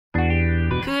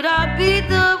be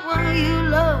the one you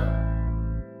love?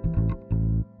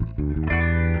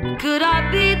 Could I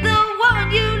be the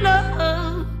one you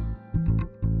love?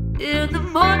 In the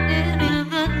morning, in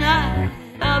the night,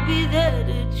 I'll be there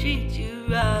to treat you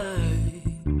right.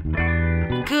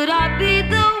 Could I be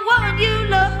the one you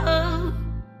love?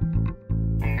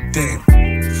 Damn,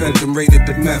 fed them raided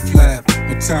the meth lab.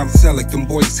 No time to sell it, them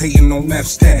boys hating on meth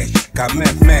stash. Got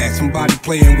meth mad, somebody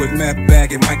playing with meth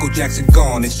bag, and Michael Jackson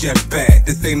gone, it's just bad.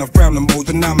 This ain't a frownable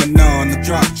phenomenon. The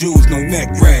drop jewels, no neck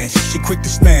rash. She quick to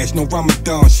smash, no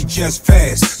Ramadan, she just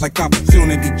fast. Like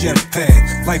opportunity, just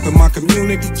pass. Life in my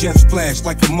community, just flash.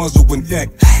 Like a muzzle when deck.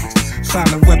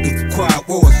 Silent weapons for quiet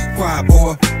wars, quiet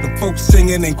boy. The folks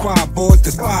singing ain't quiet boys,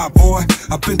 that's fire boy.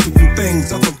 I've been through some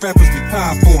things other rappers be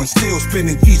tired for, and still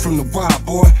spinning G's from the wild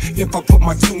boy. If I put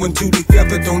my two and two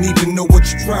together, don't even know what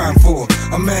you're trying for.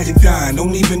 Imagine dying,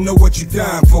 don't even know what you're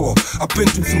dying for. I've been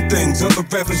through some things other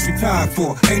rappers be tired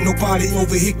for. Ain't nobody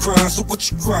over here crying, so what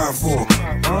you crying for?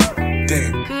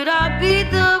 Damn. Could I be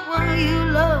the one you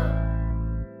love?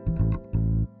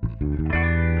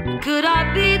 Could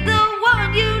I be the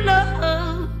one you love?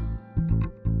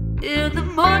 In the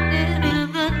morning,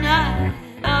 in the night,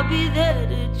 I'll be there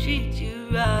to treat you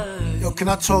right. Yo, can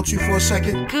I talk to you for a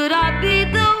second? Could I be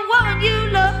the one you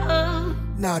love?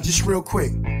 Nah, just real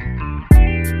quick.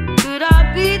 Could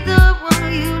I be the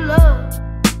one you love?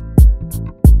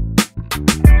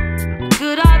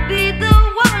 Could I be the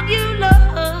one you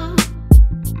love?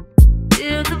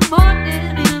 In the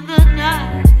morning, in the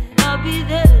night, I'll be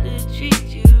there to treat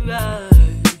you right.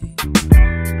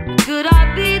 Could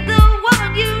I be the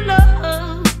one you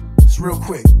love? It's real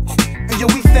quick. And yo,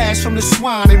 we fast from the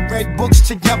swine and read books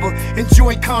together.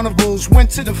 Enjoyed carnivals, went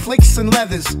to the flicks and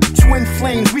leathers. Twin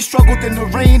flames, we struggled in the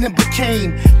rain and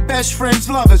became best friends,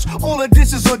 lovers. All of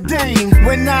this is ordained.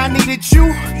 When I needed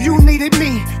you, you needed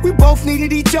me. We both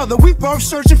needed each other, we both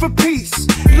searching for peace.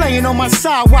 Laying on my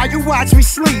side while you watch me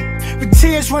sleep. With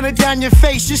tears running down your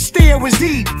face, your stare was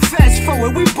deep. Fast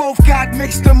forward, we both got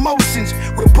mixed emotions.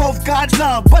 We both got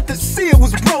love, but the seal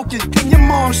was broken. Can your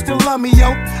mom still love me,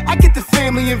 yo? I get the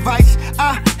family advice.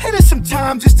 I hit her some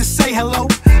time just to say hello.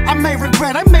 I may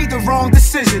regret I made the wrong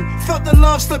decision. Felt the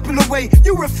love slipping away,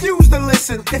 you refused to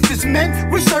listen. If it's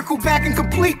meant, we circle back and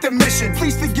complete the mission.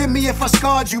 Please forgive me if I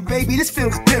scarred you, baby, this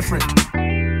feels different.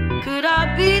 Could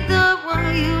I be the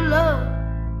one you love?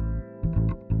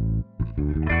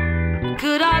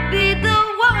 Could I be the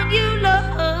one you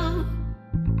love?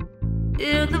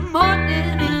 In the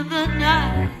morning, in the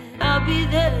night, I'll be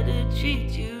there to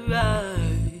treat you right.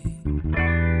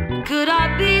 Could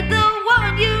I be the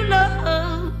one you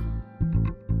love?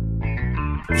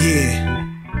 Yeah.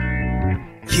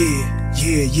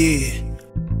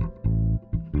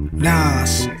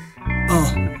 Nas.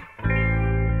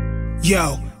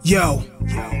 Yo.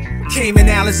 Cayman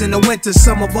Islands in the winter,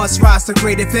 some of us rise to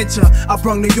great adventure. I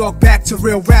brung New York back to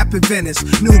real rap inventors.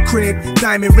 New crib,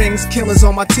 diamond rings, killers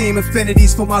on my team,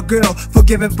 infinities for my girl, for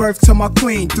giving birth to my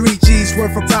queen. 3 G's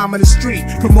worth of time in the street.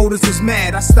 Promoters was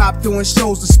mad, I stopped doing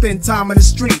shows to spend time in the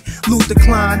street. Loot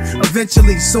declined,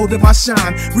 eventually so did my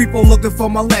shine. Repo looking for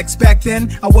my legs, back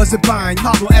then I wasn't buying.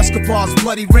 Pablo Escobar's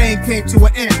bloody reign came to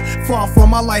an end. Far from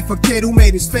my life, a kid who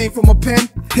made his fame from a pen.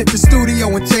 Hit the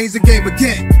studio and changed the game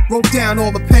again. Wrote down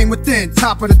all the pain within,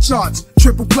 top of the charts.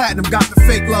 Triple platinum, got the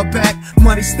fake love back.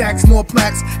 Money stacks, more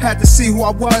plaques. Had to see who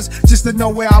I was, just to know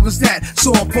where I was at.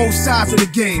 Saw both sides of the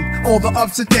game, all the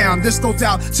ups and downs. This goes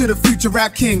out to the future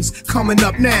rap kings coming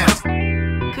up now.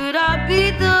 Could I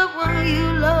be the one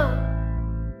you love?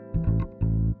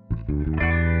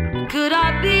 Could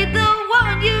I be the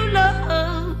one you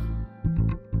love?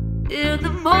 In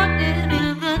the morning,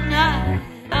 in the night,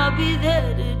 I'll be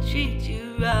there to treat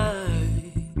you right.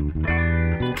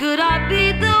 Could I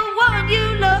be the one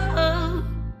you love?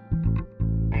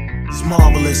 It's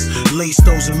marvelous, lace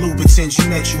those and Louboutins. You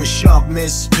met you a shark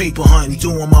miss. Paper hunting,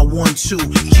 doing my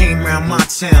 1-2. Came round my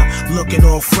town, looking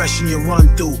all fresh in your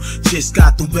run through. Just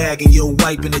got through bagging, you're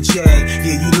wiping the jag.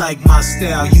 Yeah, you like my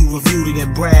style, you reviewed it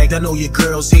and bragged. I know your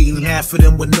girls hating, half of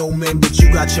them with no men, but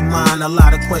you got your mind. A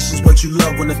lot of questions, but you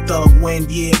love when the thug win.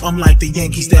 Yeah, I'm like the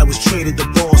Yankees that was traded to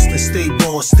Boston. Stay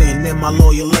Boston, then my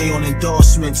lawyer lay on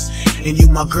endorsements. And you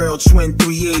my girl, twin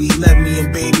 380. Let me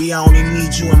in, baby, I only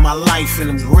need you in my life, and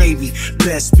I'm gravy.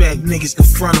 Best bet, niggas can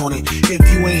front on it. If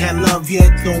you ain't had love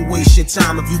yet, don't waste your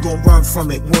time if you gon' run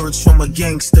from it. Words from a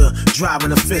gangster,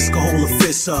 driving a fist, can hold a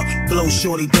fist up. Blow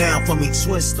shorty down for me,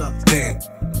 twist up. Damn,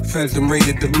 feds them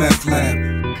raided the meth lab.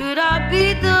 Could I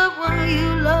be the one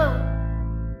you love?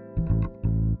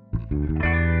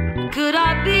 Could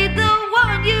I be the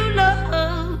one you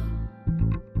love?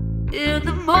 In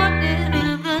the morning,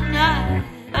 in the night,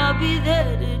 I'll be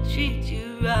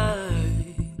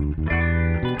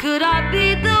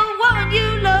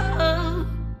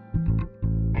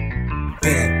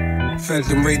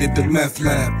feds and raided the meth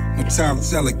lab. No time to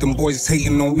sell it, them boys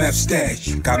hating on meth stash.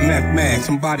 Got meth mad,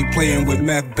 somebody playing with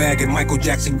meth bag, and Michael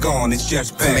Jackson gone, it's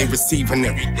just bad. They receiving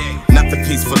every day. Nothing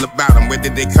peaceful about them, where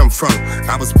did they come from?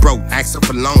 I was broke, asking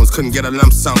for loans, couldn't get a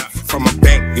lump sum from a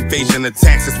bank. Evasion of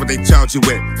taxes, what they charge you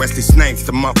with. Wesley Snipes,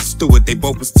 the Martha Stewart, they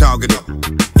both was targeted.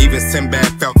 Even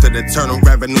Sinbad felt that Internal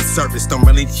Revenue Service don't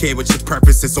really care what your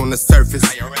purpose is on the surface.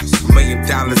 $1 million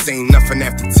ain't nothing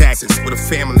after taxes. With a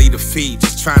family to feed,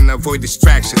 just trying to avoid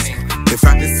distractions. If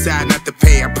I decide not to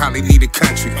pay, I'll probably leave the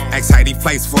country. Ask Heidi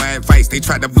Fleiss for advice, they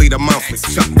tried to bleed a monthly.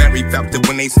 Chuck Berry felt it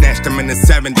when they snatched him in the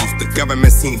 70s. The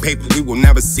government seen paper we will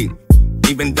never see.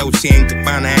 Even though she ain't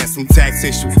defined, I had some tax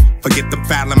issues. Forget the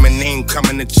file, my name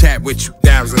coming to chat with you.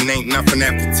 $1,000 ain't nothing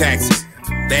after taxes.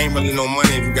 There ain't really no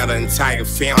money if you got an entire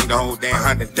family. The whole damn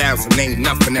 100,000 ain't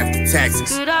nothing after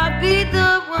taxes. Could I be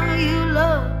the one you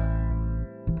love?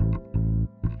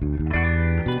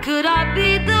 Could I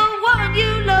be the one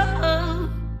you love?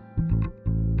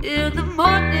 In the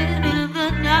morning, in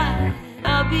the night,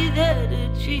 I'll be there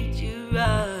to treat you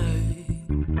right.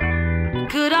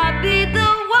 Could I be the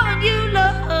one you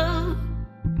love?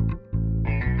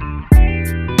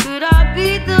 Could I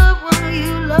be the